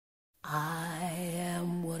I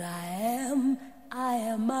am what I am. I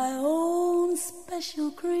am my own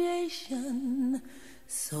special creation.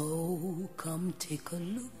 So come take a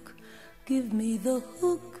look. Give me the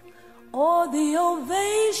hook or the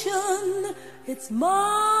ovation. It's my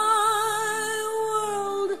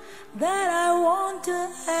world that I want to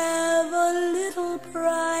have a little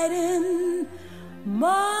pride in.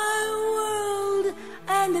 My world,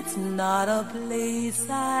 and it's not a place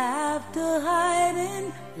I have to hide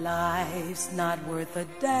in. Life's not worth a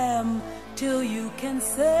damn till you can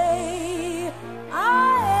say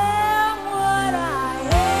I am what I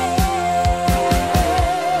am.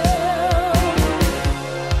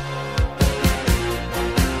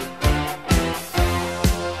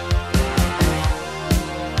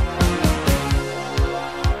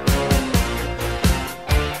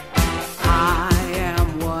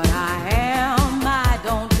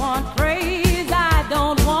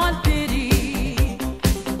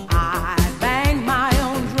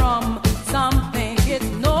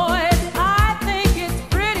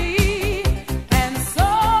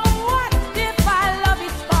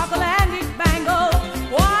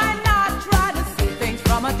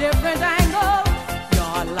 Different angle.